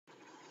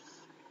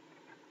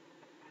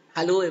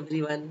Hello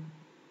everyone,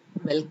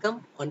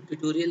 welcome on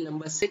tutorial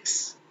number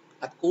 6,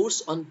 a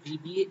course on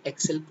VBA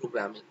Excel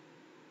programming.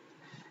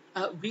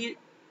 We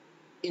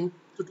in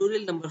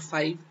tutorial number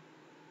 5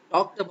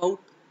 talked about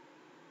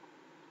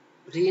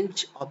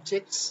range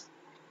objects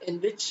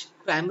in which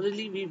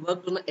primarily we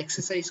worked on an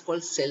exercise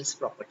called cells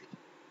property.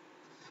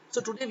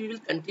 So today we will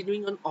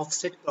continuing on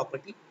offset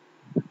property,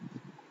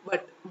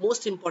 but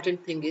most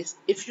important thing is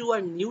if you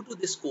are new to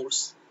this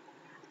course,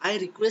 I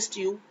request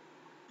you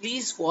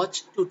please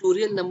watch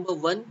tutorial number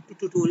 1 to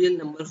tutorial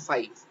number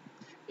 5.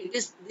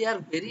 They are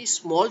very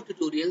small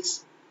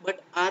tutorials,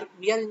 but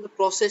we are in the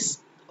process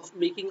of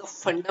making a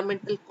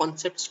fundamental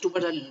concepts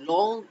toward a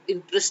long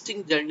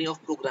interesting journey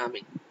of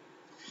programming.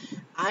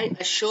 I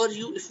assure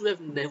you, if you have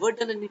never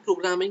done any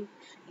programming,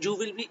 you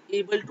will be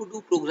able to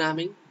do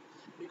programming,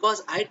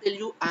 because I tell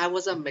you, I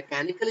was a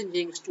mechanical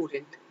engineering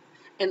student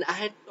and I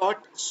had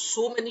taught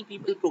so many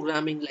people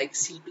programming like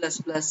C++,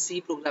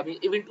 C programming,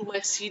 even to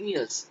my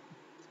seniors.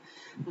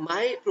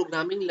 My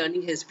programming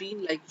learning has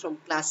been like from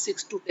class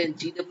 6 to 10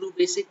 GW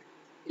basic,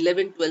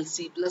 11, 12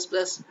 C++,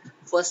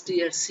 first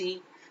year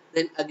C,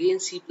 then again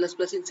C++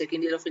 in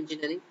second year of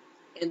engineering,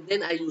 and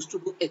then I used to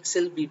do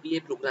Excel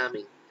VBA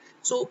programming.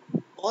 So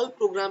all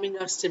programming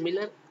are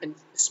similar, and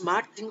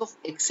smart thing of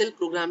Excel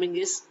programming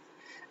is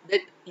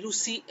that you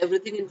see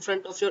everything in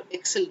front of your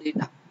Excel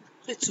data.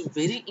 So it's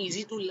very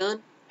easy to learn,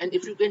 and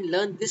if you can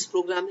learn this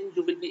programming,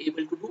 you will be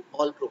able to do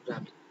all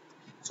programming.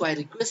 So I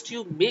request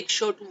you make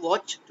sure to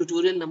watch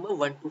tutorial number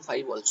 1 to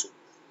 5 also,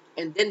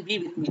 and then be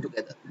with me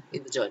together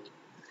in the journey.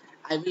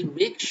 I will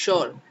make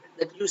sure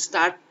that you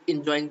start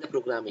enjoying the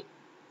programming.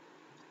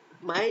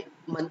 My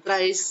mantra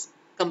is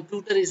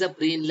computer is a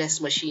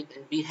brainless machine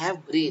and we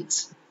have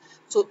brains.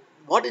 So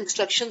what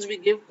instructions we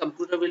give,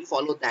 computer will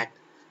follow that.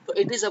 So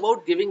it is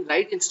about giving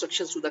right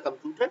instructions to the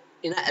computer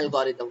in an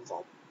algorithm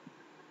form.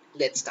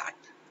 Let's start.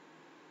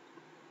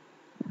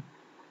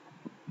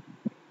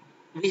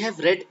 We have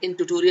read in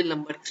tutorial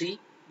number 3,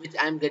 which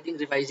I am getting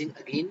revising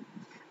again,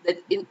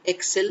 that in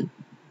Excel,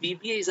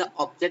 VBA is a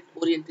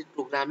object-oriented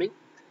programming,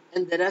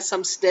 and there are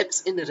some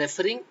steps in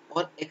referring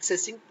or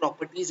accessing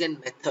properties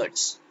and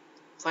methods.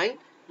 Fine,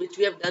 which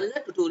we have done in the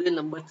tutorial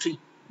number 3.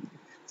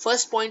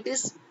 First point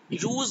is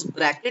use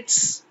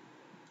brackets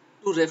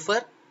to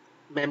refer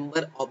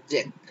member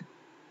object.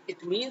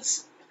 It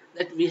means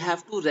that we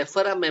have to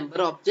refer a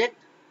member object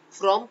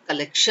from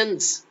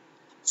collections.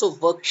 So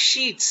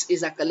worksheets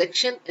is a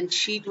collection and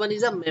sheet 1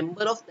 is a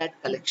member of that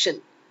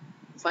collection.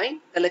 Fine,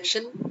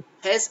 collection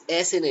has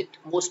S in it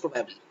most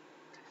probably.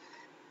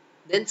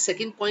 Then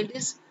second point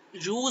is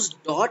use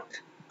dot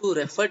to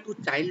refer to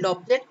child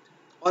object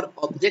or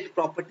object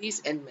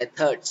properties and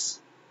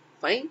methods.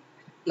 Fine,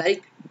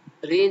 like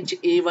range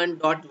A1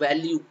 dot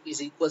value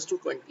is equals to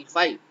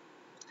 25.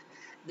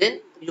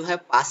 Then you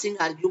have passing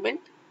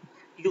argument.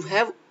 You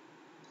have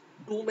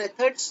two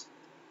methods.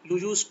 You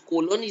use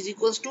colon is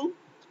equals to,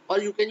 or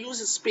you can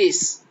use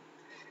space.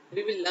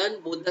 We will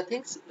learn both the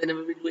things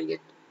whenever we're doing it.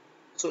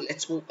 So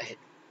let's move ahead.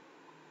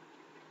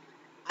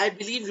 I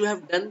believe you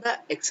have done the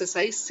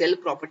exercise cell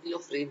property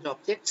of range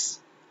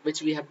objects,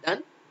 which we have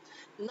done.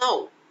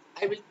 Now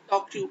I will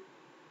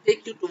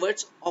take you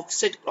towards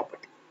offset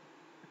property.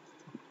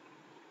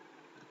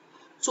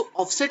 So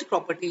offset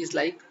property is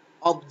like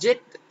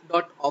object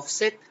dot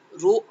offset,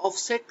 row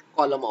offset,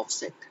 column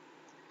offset.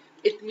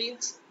 It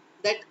means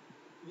that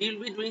we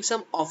will be doing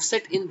some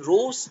offset in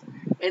rows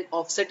and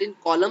offset in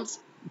columns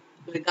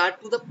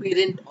regard to the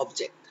parent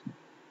object.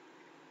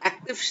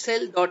 Active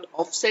cell dot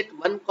offset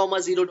 1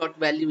 comma 0 dot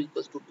value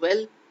equals to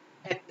 12.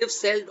 Active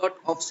cell dot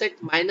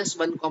offset minus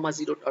 1 comma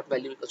 0 dot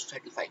value equals to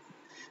 35.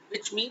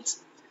 Which means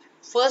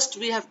first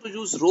we have to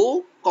use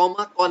row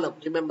comma column.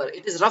 Remember,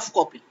 it is rough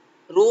copy.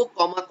 Row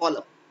comma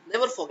column.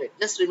 Never forget.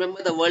 Just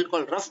remember the word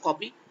called rough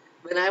copy.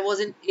 When I was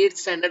in 8th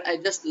standard, I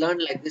just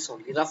learned like this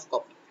only, rough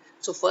copy.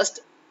 So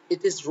first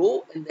it is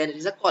row and then it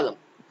is a column.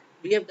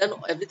 We have done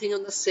everything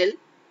on the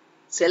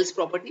cells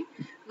property.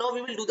 Now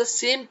we will do the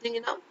same thing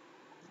in our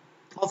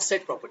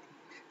offset property.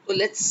 So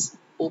let's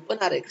open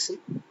our Excel.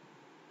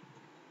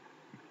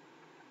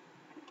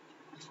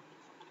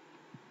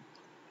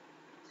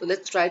 So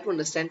let's try to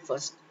understand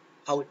first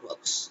how it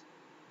works.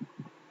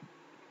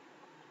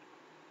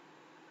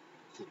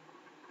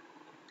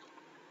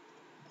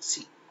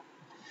 See,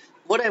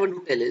 what I want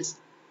to tell is,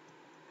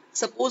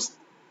 suppose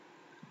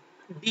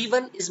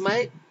D1 is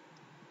my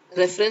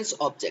reference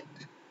object,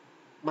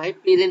 my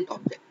parent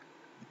object.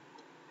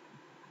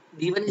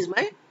 D1 is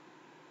my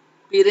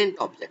parent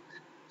object.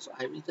 So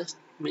I will just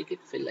make it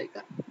fill like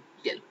a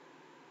yellow.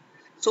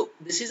 So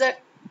this is a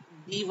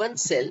D1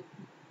 cell.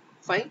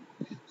 Fine.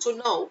 So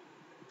now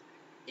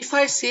if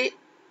I say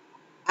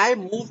I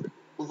moved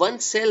one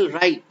cell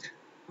right,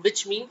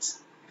 which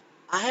means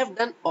I have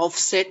done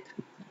offset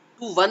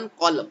to one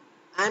column.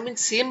 I am in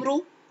same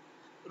row.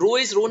 Row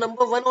is row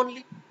number 1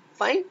 only.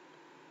 Fine.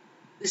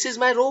 This is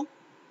my row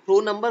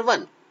number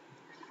 1.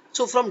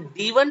 So from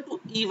D1 to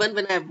E1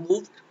 when I have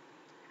moved,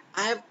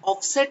 I have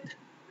offset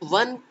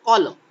one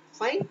column.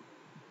 Fine.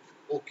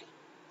 Okay.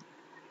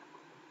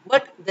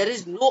 but there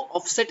is no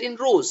offset in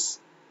rows.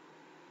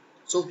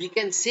 So we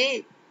can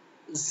say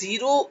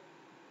 0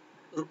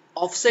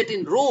 offset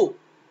in row,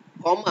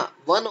 comma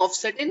 1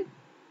 offset in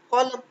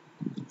column.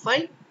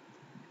 Fine.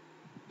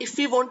 If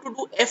we want to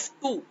do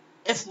F2,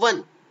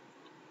 F1,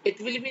 it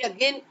will be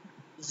again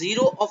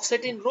 0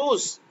 offset in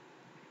rows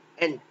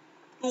and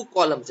 2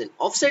 columns in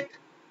offset.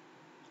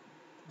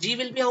 G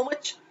will be how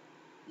much?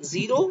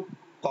 0,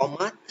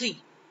 comma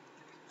 3.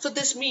 So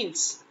this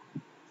means,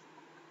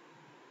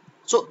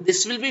 so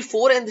this will be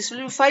 4 and this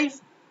will be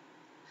 5.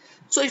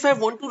 So if I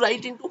want to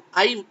write into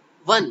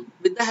I1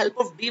 with the help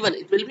of D1,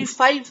 it will be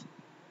 5.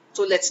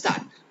 So let's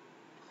start.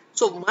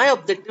 So my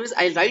objective is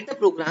I'll write the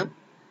program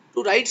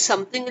to write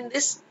something in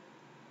this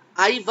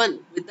I1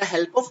 with the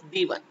help of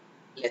D1.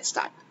 Let's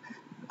start.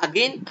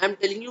 Again, I'm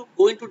telling you,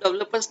 go into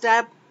Developers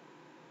tab,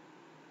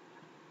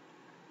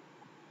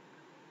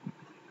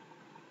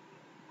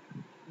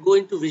 go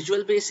into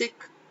Visual Basic,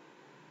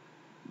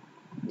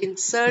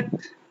 insert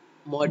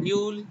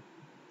module.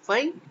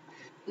 Fine.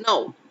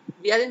 Now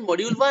we are in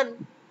module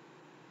 1.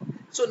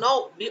 So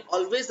now we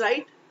always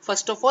write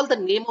first of all the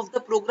name of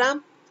the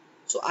program.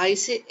 So I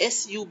say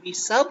sub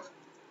sub.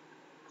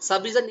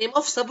 Sub is the name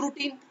of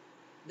subroutine.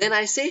 Then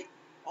I say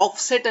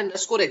offset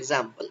underscore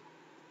example.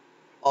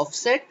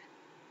 Offset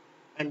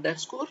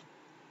underscore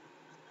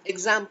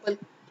example.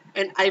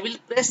 And I will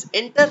press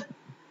enter.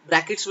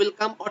 Brackets will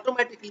come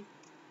automatically.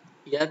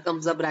 Here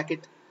comes the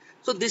bracket.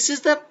 So this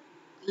is the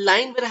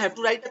line where I have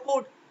to write the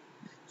code.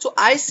 So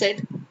I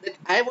said that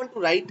I want to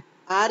write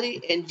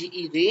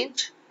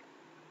range,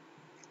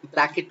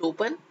 bracket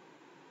open,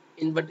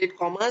 inverted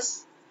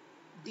commas,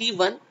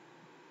 D1,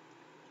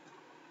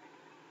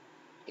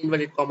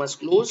 inverted commas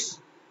close,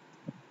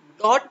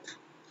 dot.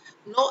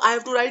 Now I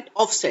have to write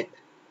offset.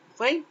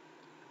 Fine.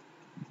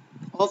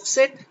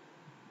 Offset.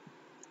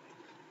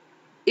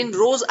 In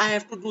rows I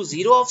have to do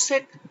 0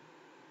 offset.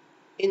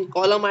 In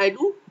column I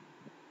do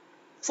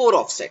 4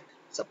 offset,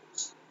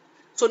 suppose.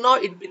 So now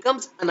it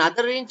becomes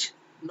another range.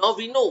 Now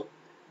we know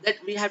that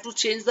we have to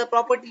change the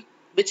property.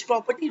 Which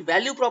property?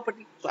 Value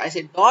property. So I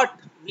say dot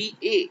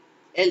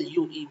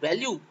value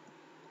value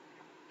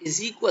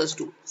is equals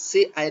to,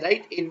 say I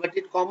write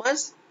inverted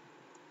commas,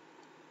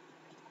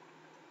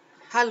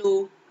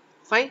 hello.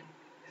 Fine.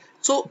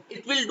 So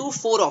it will do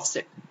 4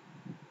 offset.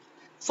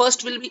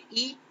 First will be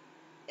E,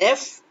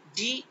 F,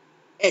 G,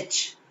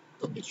 H.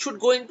 So it should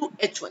go into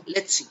H1.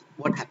 Let's see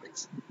what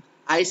happens.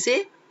 I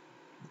say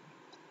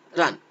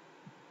run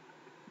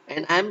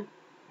and I'm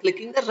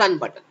clicking the run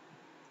button.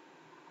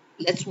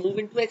 Let's move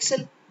into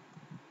Excel.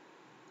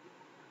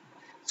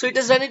 So it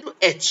is run into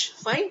H.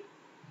 Fine.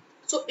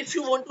 So if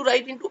you want to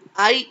write into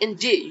I and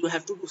J, you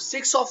have to do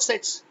 6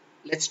 offsets.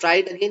 Let's try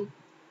it again.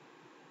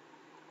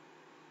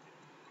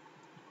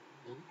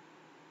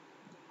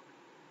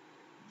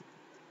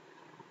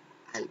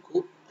 I'll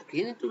go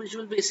again into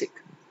Visual Basic.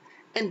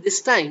 And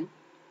this time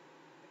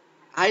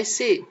I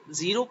say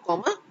 0,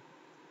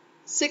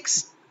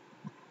 6.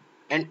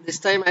 And this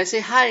time I say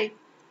hi.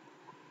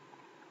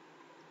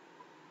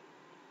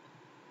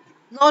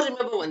 Now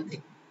remember one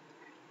thing.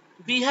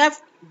 We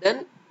have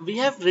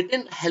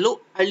written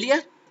hello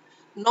earlier.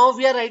 Now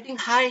we are writing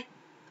hi.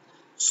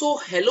 So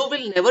hello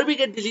will never be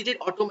get deleted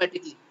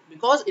automatically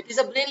because it is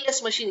a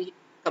brainless machine.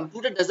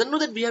 Computer doesn't know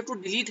that we have to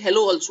delete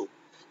hello also.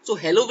 So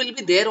hello will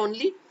be there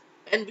only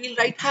and we'll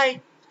write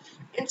hi.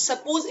 And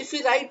suppose if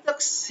we write the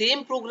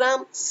same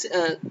program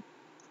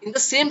in the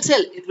same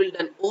cell, it will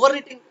done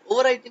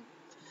overwriting.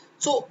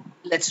 So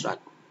let's run.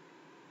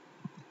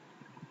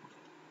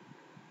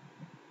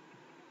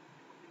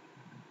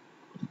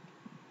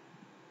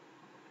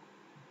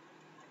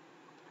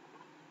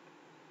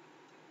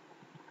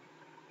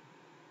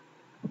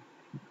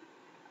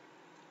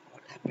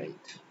 What happened?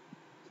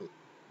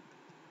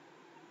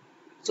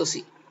 So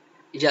see,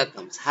 here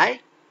comes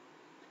hi.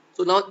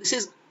 So now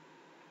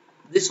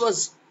this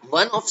was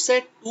 1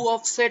 offset, 2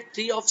 offset,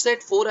 3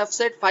 offset, 4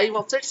 offset, 5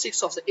 offset,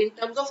 6 offset in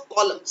terms of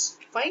columns.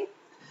 Fine.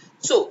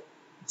 So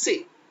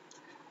see,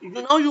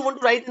 now you want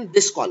to write in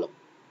this column.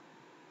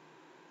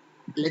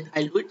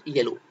 I'll do it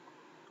yellow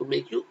to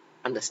make you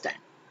understand.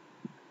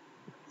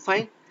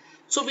 Fine.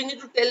 So we need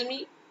to tell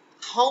me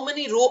how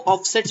many row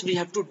offsets we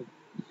have to do.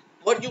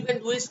 What you can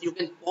do is you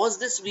can pause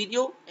this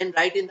video and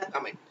write in the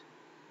comment.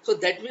 So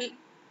that will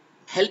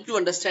help you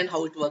understand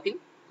how it's working.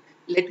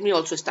 Let me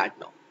also start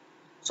now.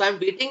 So I'm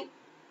waiting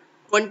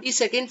 20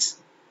 seconds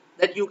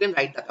that you can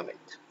write the comment.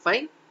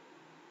 Fine.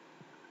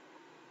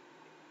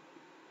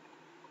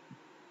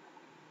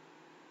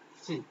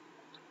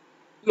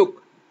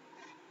 Look,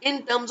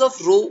 in terms of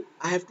row,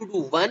 I have to do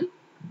 1,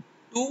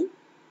 2,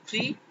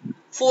 3,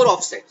 4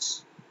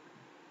 offsets.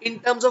 In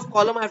terms of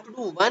column, I have to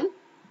do 1,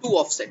 2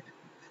 offset.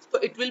 So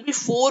it will be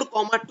 4,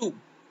 2.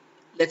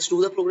 Let's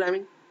do the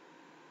programming.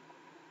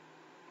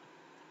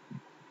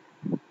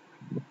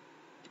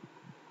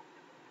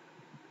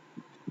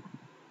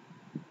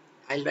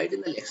 I'll write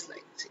in the next line.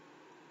 See,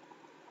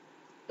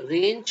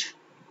 range,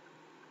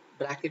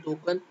 bracket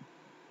open.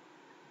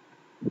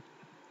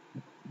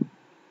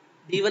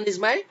 D1 is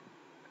my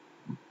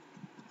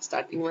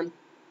starting one,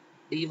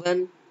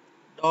 D1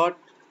 dot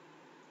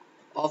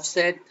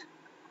offset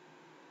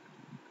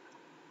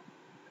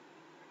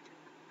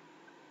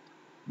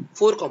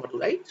 4 comma 2,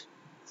 right?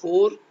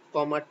 4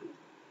 comma 2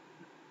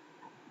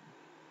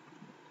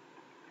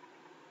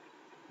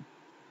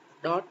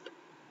 dot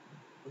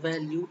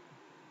value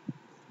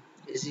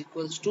is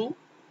equals to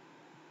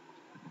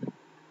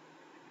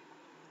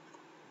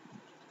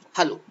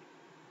hello.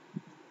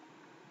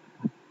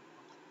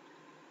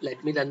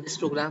 Let me run this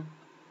program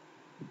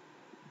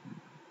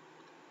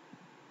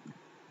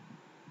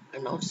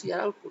and now see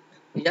our output.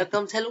 Here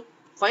comes hello.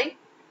 Fine.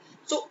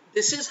 So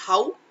this is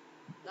how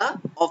the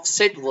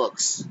offset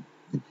works.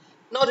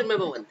 Now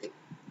remember one thing.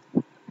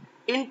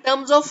 In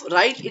terms of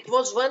right, it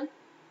was 1.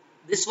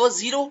 This was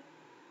 0.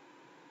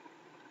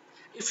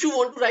 If you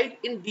want to write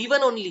in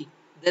D1 only,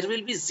 there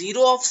will be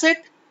 0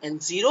 offset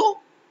and 0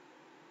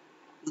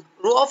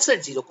 row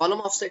offset, 0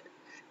 column offset.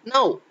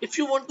 Now, if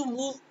you want to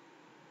move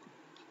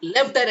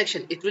left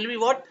direction, it will be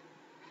what?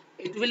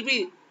 It will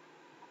be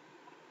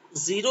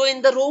 0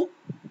 in the row,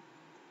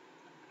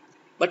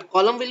 but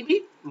column will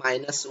be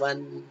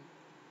 -1.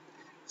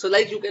 So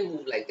like you can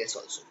move like this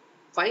also.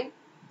 Fine.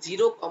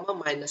 0 comma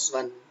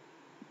 -1.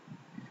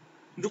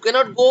 You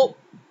cannot go,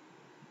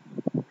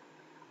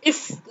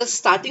 if the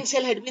starting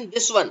cell had been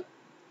this one,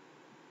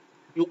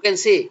 you can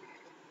say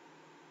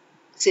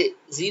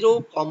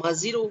 0 comma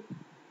 0.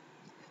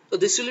 So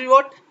this will be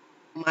what?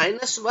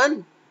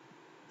 -1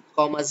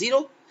 comma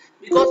 0,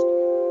 because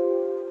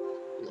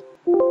no,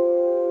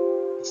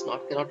 it's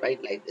not, cannot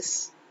write like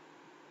this.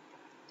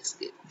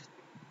 Escape.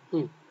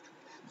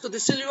 So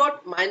this will be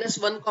what?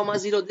 -1 comma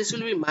 0. This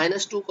will be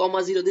 -2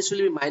 comma 0. This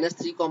will be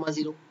 -3 comma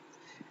 0.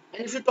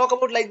 And if you talk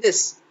about like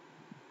this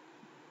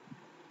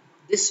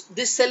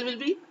cell will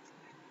be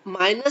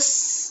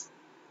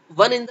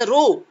 -1 in the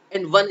row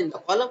and 1 in the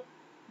column.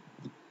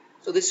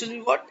 So this will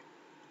be what?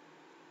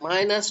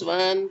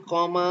 -1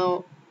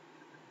 comma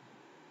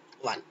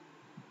 1.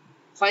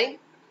 Fine.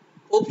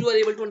 Hope you are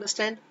able to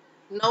understand.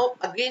 Now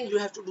again you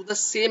have to do the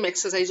same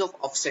exercise of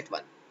offset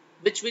 1,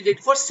 which we did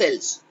for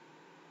cells.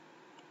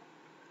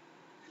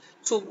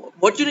 So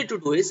what you need to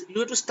do is, you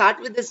have to start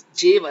with this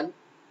J1,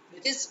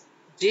 which is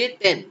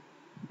J10,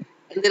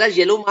 and there are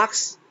yellow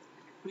marks.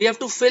 We have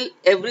to fill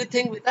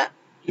everything with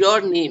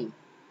your name.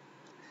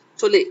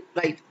 So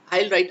right,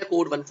 I'll write a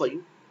code one for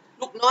you.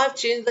 Look, now I've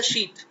changed the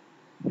sheet.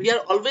 We are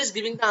always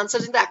giving the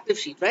answers in the active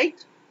sheet,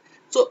 right?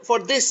 So for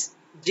this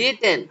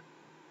J10,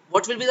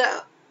 what will be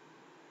the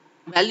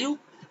value?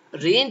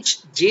 Range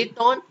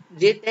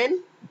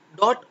J10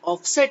 dot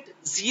offset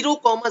 0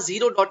 comma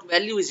 0 dot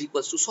value is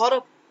equals to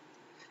Saurabh.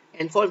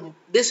 And for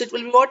this it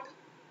will be what?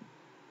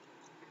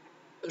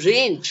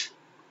 Range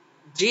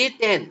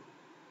J10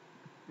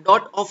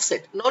 dot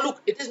offset. Now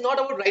look, it is not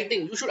about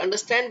writing. You should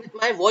understand with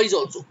my voice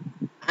also.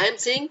 I am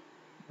saying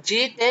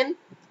J10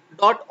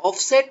 dot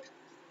offset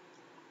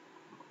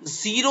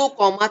 0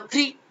 comma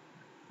 3.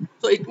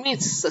 So it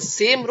means the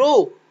same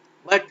row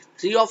but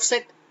 3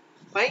 offset.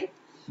 Fine.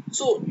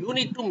 So you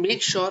need to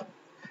make sure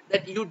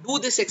that you do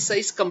this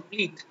exercise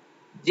complete.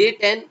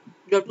 J10,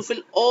 you have to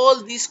fill all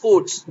these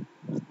codes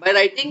by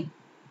writing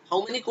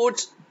how many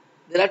codes?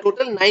 There are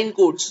total 9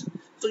 codes.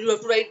 So you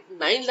have to write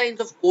 9 lines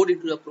of code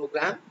into the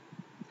program,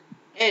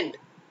 and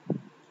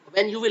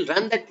when you will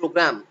run that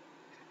program,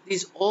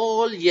 these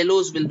all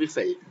yellows will be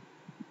filled.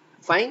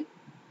 Fine.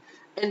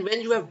 And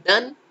when you have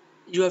done,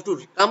 you have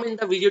to come in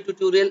the video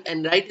tutorial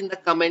and write in the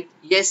comment,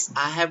 yes,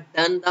 I have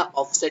done the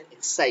offset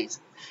exercise.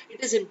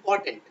 It is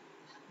important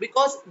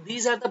because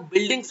these are the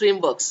building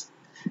frameworks,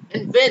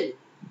 and when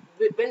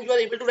you are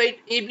able to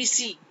write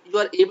ABC, you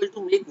are able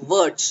to make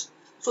words.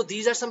 So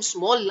these are some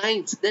small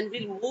lines. Then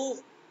we'll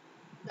move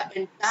the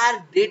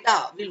entire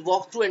data. We'll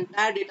walk through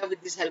entire data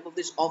with this help of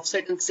this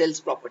offset and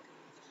cells property.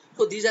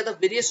 So these are the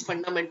various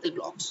fundamental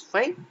blocks.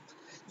 Fine.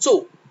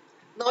 So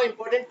now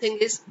important thing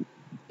is,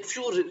 if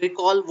you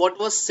recall what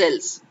was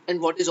cells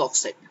and what is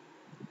offset,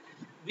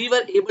 we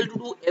were able to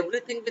do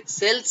everything with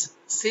cells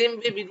same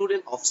way we do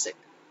in offset.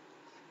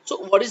 So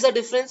what is the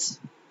difference?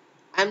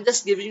 I'm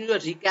just giving you a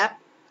recap.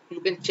 You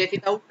can check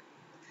it out.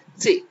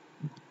 See,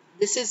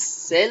 this is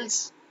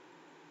cells,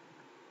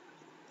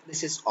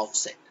 this is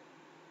offset.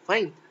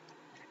 Fine.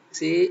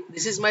 See,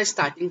 this is my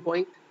starting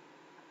point.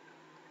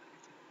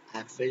 I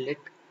have filled it.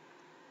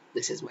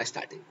 This is my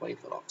starting point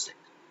for offset.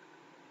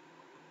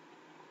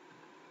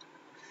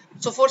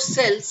 So for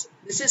cells,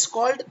 this is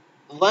called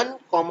 1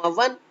 comma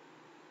 1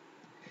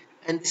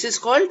 and this is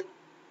called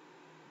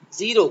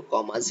 0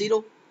 comma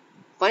 0.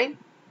 Fine.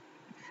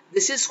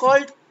 This is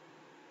called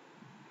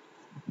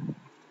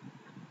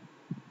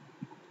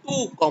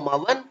 2 comma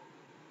 1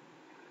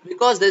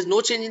 because there is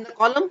no change in the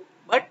column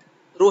but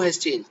row has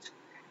changed,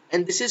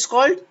 and this is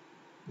called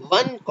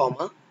 1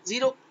 comma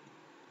 0.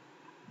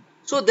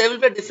 So there will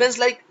be a difference,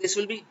 like this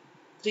will be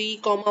 3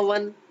 comma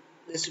 1,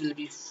 this will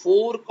be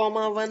 4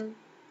 comma 1.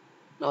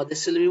 Now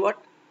this will be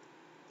what?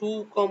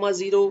 2 comma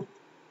 0,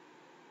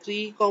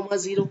 3 comma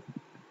 0.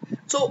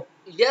 So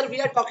here we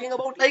are talking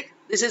about like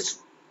this is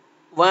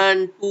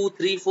 1, 2,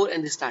 3, 4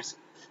 and this starts.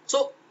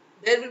 So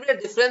there will be a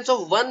difference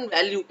of one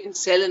value in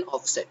cell and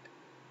offset,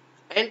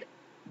 and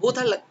both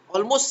are like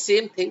almost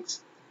same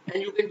things,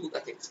 and you can do the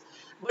things,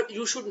 but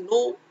you should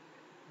know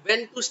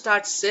when to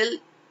start cell,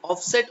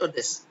 offset, or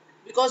this,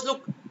 because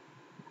look,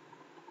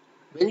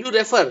 when you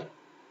refer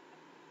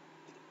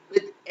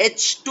with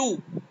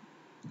H2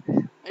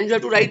 and you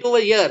have to write over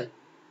here,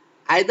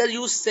 either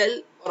use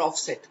cell or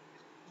offset.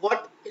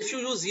 What if you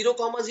use 0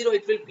 comma 0,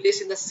 it will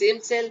place in the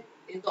same cell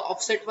in the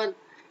offset one,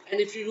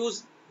 and if you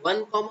use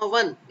 1 comma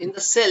 1 in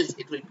the cells,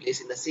 it will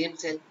place in the same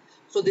cell.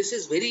 So this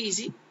is very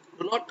easy.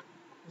 Do not,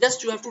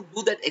 just you have to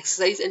do that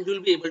exercise and you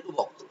will be able to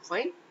walk through.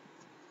 Fine.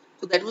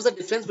 So that was the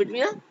difference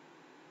between a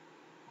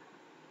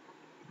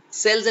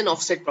cells and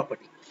offset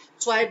property.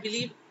 So I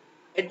believe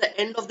at the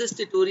end of this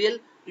tutorial,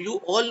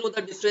 you all know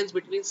the difference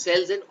between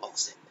cells and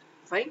offset.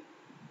 Fine.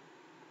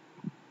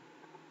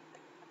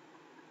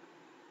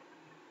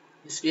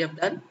 This we have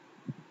done.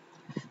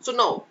 So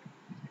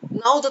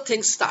now the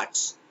thing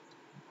starts.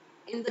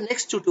 In the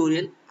next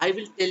tutorial, I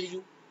will tell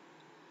you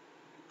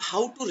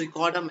how to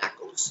record a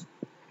macros.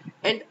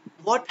 And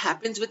what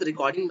happens with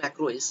recording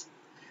macro is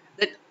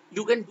that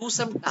you can do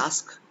some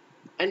task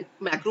and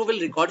macro will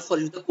record for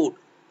you the code.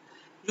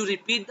 You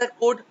repeat the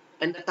code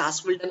and the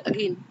task will done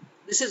again.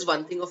 This is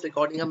one thing of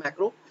recording a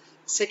macro.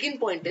 Second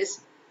point is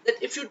that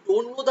if you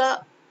don't know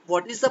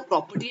what is the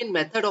property and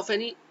method of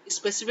any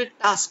specific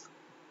task,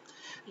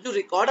 you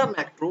record a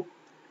macro,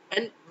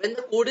 and when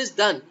the code is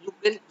done, you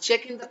can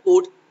check in the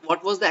code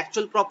what was the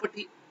actual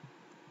property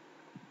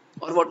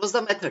or what was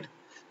the method.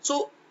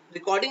 So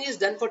recording is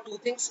done for two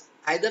things,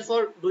 either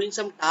for doing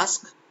some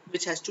task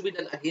which has to be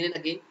done again and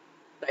again,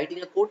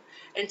 writing a code,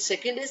 and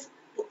second is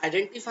to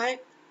identify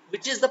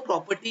which is the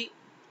property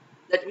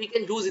that we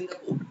can use in the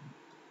code.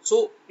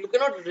 So you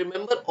cannot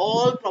remember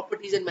all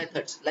properties and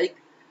methods, like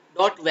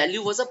dot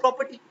value was a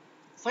property.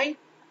 Fine.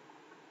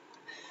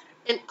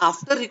 And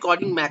after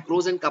recording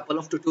macros and couple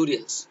of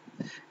tutorials,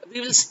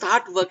 we will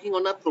start working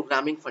on our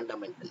programming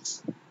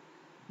fundamentals.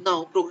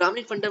 Now,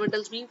 programming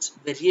fundamentals means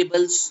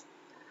variables,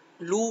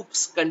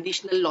 loops,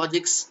 conditional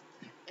logics,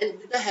 and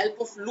with the help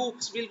of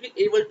loops, we'll be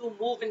able to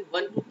move in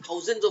 1 to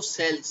thousands of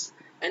cells,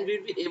 and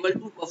we'll be able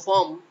to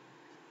perform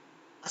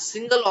a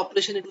single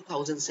operation into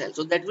 1,000 cells.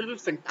 So that will be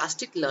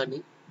fantastic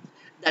learning.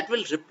 That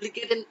will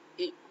replicate and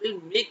it will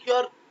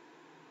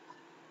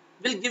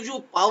give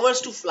you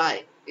powers to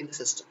fly in the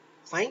system.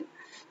 Fine.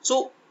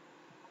 So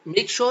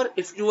make sure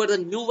if you are the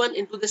new one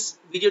into this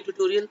video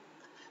tutorial,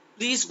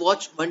 please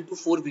watch 1 to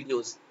 4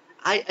 videos.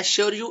 I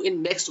assure you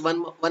in next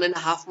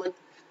 1.5 months,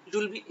 you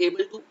will be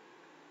able to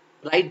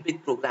write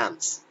big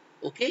programs.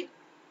 Okay.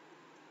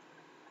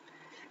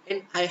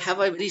 And I have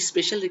a very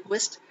special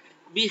request.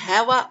 We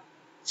have a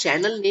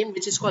channel name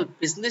which is called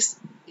Business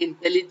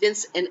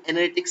Intelligence and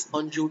Analytics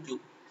on YouTube.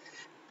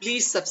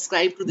 Please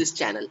subscribe to this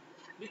channel,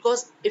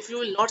 because if you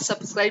will not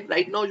subscribe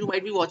right now, you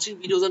might be watching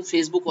videos on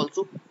Facebook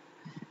also.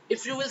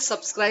 If you will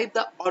subscribe,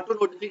 the auto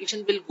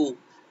notification will go.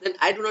 Then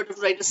I do not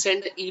have to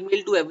send an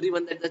email to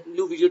everyone that the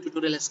new video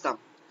tutorial has come.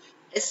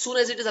 As soon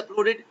as it is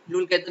uploaded, you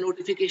will get the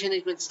notification.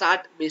 It will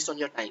start based on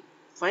your time.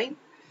 Fine.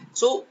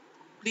 So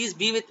please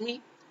be with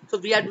me. So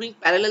we are doing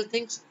parallel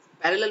things.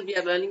 Parallel, we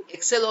are learning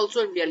Excel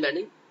also, and we are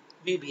learning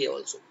VBA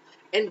also.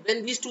 And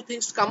when these two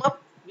things come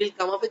up, we'll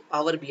come up with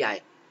Power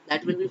BI.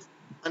 That will be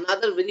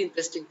another very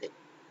interesting thing.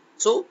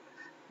 So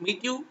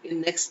meet you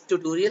in next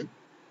tutorial.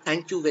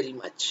 Thank you very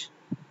much.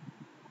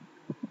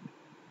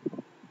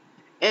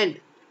 And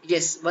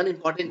yes, one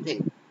important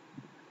thing.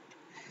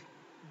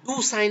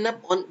 Do sign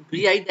up on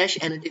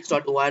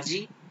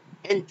bi-analytics.org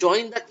and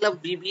join the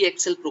club VBA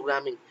Excel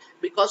programming,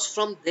 because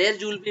from there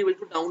you will be able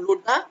to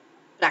download the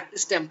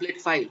practice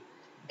template file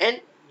and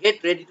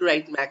get ready to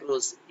write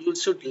macros. You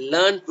should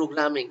learn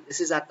programming. This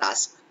is our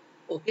task.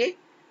 Okay.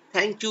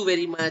 Thank you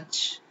very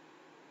much.